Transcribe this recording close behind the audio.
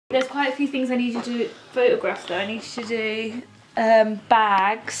There's quite a few things I need to do, photographs though. I need to do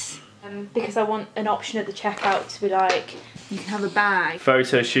bags because I want an option at the checkout to be like, you can have a bag.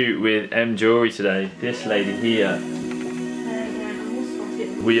 Photo shoot with M Jewelry today. This lady here.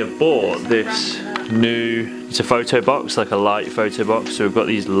 We have bought this new, it's a photo box, like a light photo box. So we've got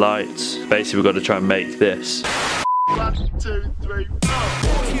these lights. Basically we've got to try and make this. 1, 2, 3, 4.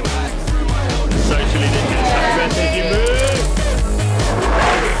 Socially distanced.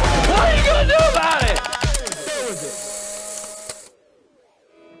 What are you gonna do about it?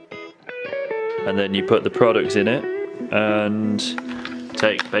 And then you put the products in it and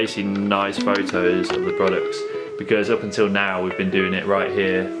take basically nice photos of the products, because up until now we've been doing it right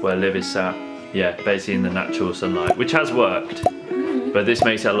here where Liv is sat, yeah, basically in the natural sunlight, which has worked, but this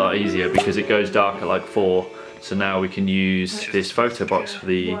makes it a lot easier because it goes dark at like 4, so now we can use this photo box for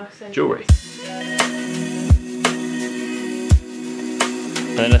the jewellery.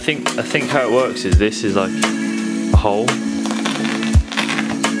 And I think how it works is this is like a hole.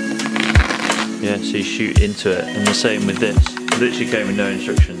 Yeah, so you shoot into it, and the same with this. It literally came with no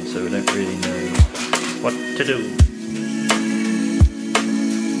instructions, so we don't really know what to do.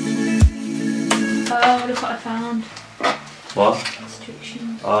 Oh, look what I found. What?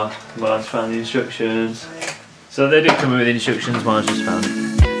 Instructions. Ah, Miles found the instructions. So they did come with instructions, Miles just found it.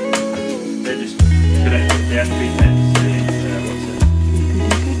 They just connected the entry pins to the,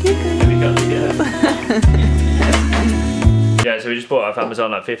 yeah, so we just bought it off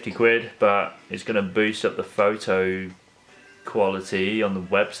Amazon like 50 quid, but it's going to boost up the photo quality on the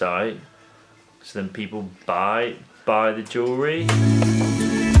website, so then people buy the jewellery.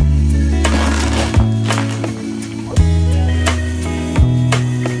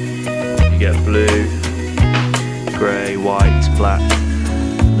 You get blue, grey, white, black,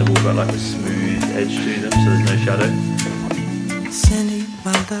 and they've all got like a smooth edge to them, so there's no shadow. Cindy,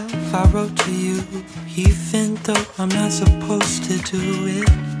 my love, I wrote to you, even though I'm not supposed to do it.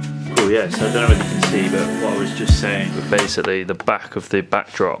 Cool, yeah, so I don't know whether you can see, but what I was just saying, but basically the back of the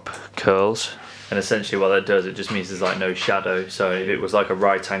backdrop curls, and essentially what that does, it just means there's like no shadow. So if it was like a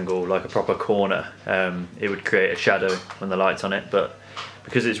right angle, like a proper corner, it would create a shadow when the light's on it, but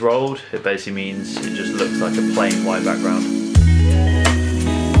because it's rolled, it basically means it just looks like a plain white background.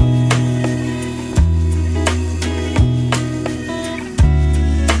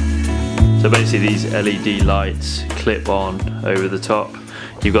 So basically these LED lights clip on over the top.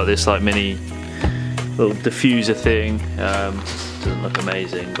 You've got this like mini little diffuser thing, doesn't look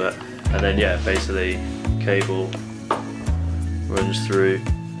amazing, but, and then yeah, basically cable runs through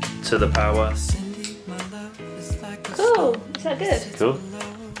to the power. Cool, is that good? Cool.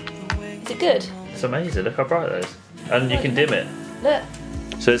 Is it good? It's amazing, look how bright that is. And you can dim it. Look.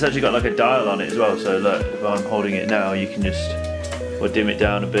 So it's actually got like a dial on it as well, so look, if I'm holding it now, you can just, or dim it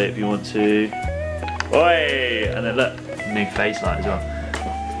down a bit if you want to. Oi! And then look, new face light as well.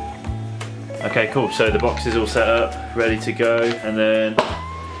 Okay, cool, so the box is all set up, ready to go, and then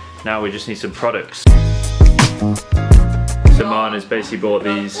now we just need some products. So Marna's basically bought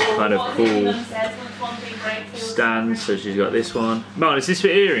these kind of cool stands, so she's got this one. Marna, is this for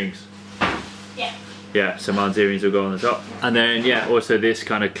earrings? Yeah. Yeah, so Marna's earrings will go on the top. And then yeah, also this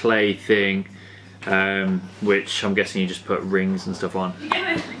kind of clay thing, which I'm guessing you just put rings and stuff on.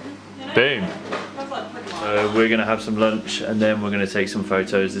 Boom. We're going to have some lunch, and then we're going to take some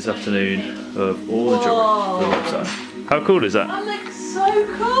photos this afternoon of all the jewellery for the website. How cool is that? That looks so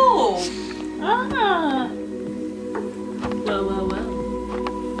cool! Ah!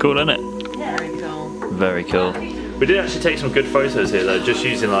 Well. Cool, isn't it? Yeah. Very cool. Very cool. We did actually take some good photos here though, just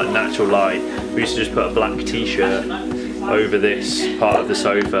using like natural light. We used to just put a black t-shirt over this part of the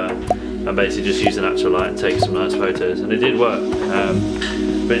sofa and basically just use the natural light and take some nice photos, and it did work.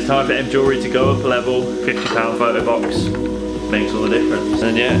 But it's time for M Jewelry to go up a level. £50 photo box makes all the difference.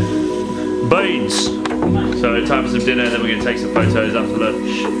 And yeah, beans. So time for some dinner, and then we're going to take some photos after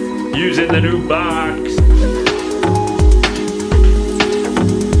lunch using the new box.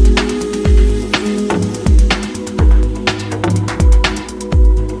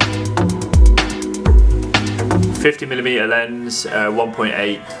 .50mm lens,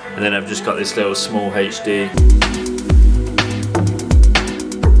 1.8, and then I've just got this little small HD.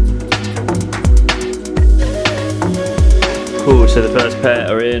 Cool, so the first pair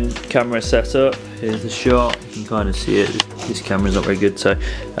are in, camera set up, here's the shot, you can kind of see it, this camera's not very good, so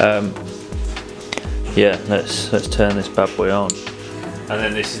yeah, let's turn this bad boy on. And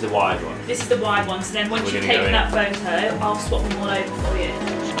then this is the wide one. This is the wide one, so then once you've taken that photo, I'll swap them all over for you.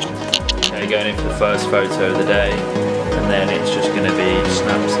 Okay, going in for the first photo of the day, and then it's just going to be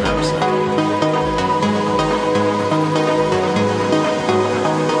snap, snap, snap.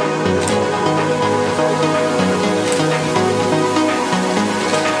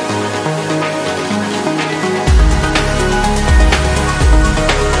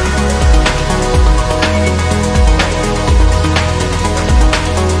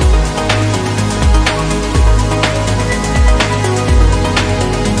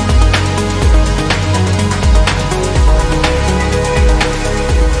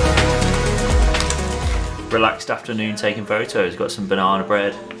 afternoon taking photos. Got some banana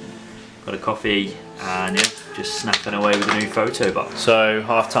bread, got a coffee, and yeah, just snapping away with the new photo box. So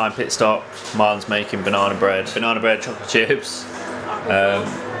half-time pit stop, Marlon's making banana bread, chocolate chips,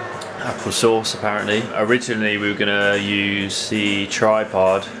 apple sauce apparently. Originally we were gonna use the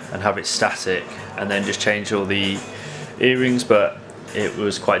tripod and have it static and then just change all the earrings, but it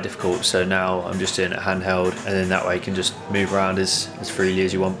was quite difficult, so now I'm just doing it handheld, and then that way you can just move around as freely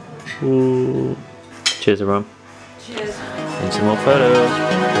as you want. Ooh. Cheers everyone. Cheers. And some more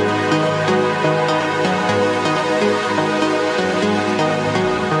photos.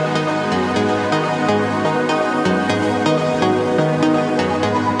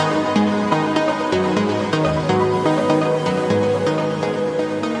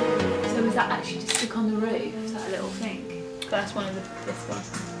 First one of this one.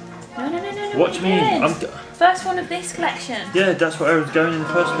 No. What do you mean? First one of this collection. Yeah, that's where I was going in the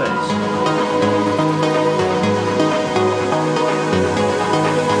first place.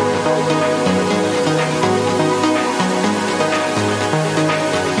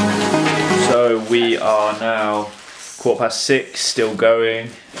 So we are now 6:15, still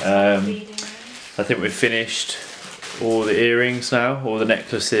going. I think we've finished all the earrings now, all the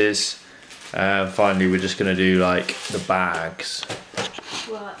necklaces. Finally we're just going to do like the bags.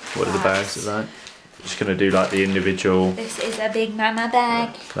 What are the bags like? Just going to do like the individual. This is a big mama bag.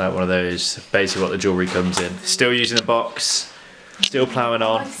 Like one of those, basically what the jewellery comes in. Still using the box, still ploughing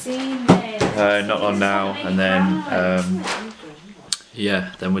on. I've seen this. Not on now, and then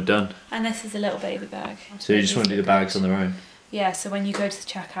yeah, then we're done. And this is a little baby bag. So you just want to do the bags on their own? Yeah, so when you go to the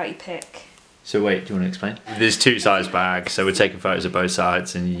checkout you pick. So wait, do you want to explain? There's two size bags, so we're taking photos of both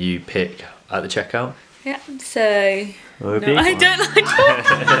sides and you pick at the checkout. Yeah, so... No, I don't like it.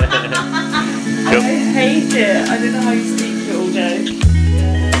 I hate it. I don't know how you speak it all day. Do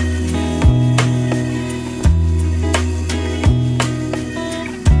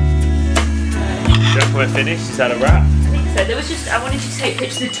you reckon we're finished? Is that a wrap? I think so. There was just, I wanted to take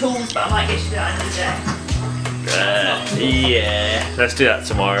pictures of the tools, but I might get to do that another day. Yeah, let's do that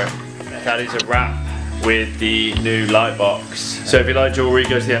tomorrow. That is a wrap with the new Lightbox. So if you like jewellery,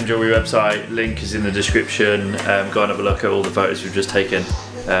 go to the M Jewellery website, link is in the description. Go and have a look at all the photos we've just taken,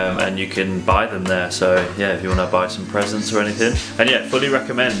 and you can buy them there. So yeah, if you want to buy some presents or anything. And yeah, fully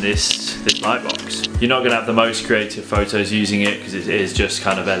recommend this Lightbox. You're not going to have the most creative photos using it because it is just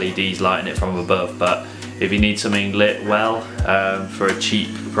kind of LEDs lighting it from above, but if you need something lit well for a cheap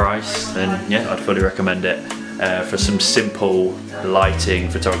price, then yeah, I'd fully recommend it. For some simple lighting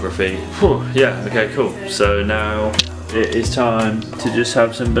photography. Whew, yeah, okay, cool. So now it is time to just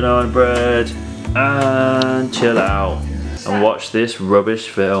have some banana bread and chill out and watch this rubbish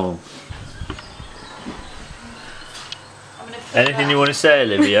film. Anything you want to say,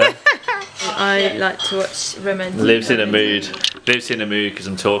 Olivia? I like to watch romantic. Lives in a mood. Lives in a mood because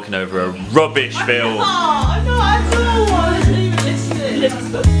I'm talking over a rubbish film. Oh, I'm not.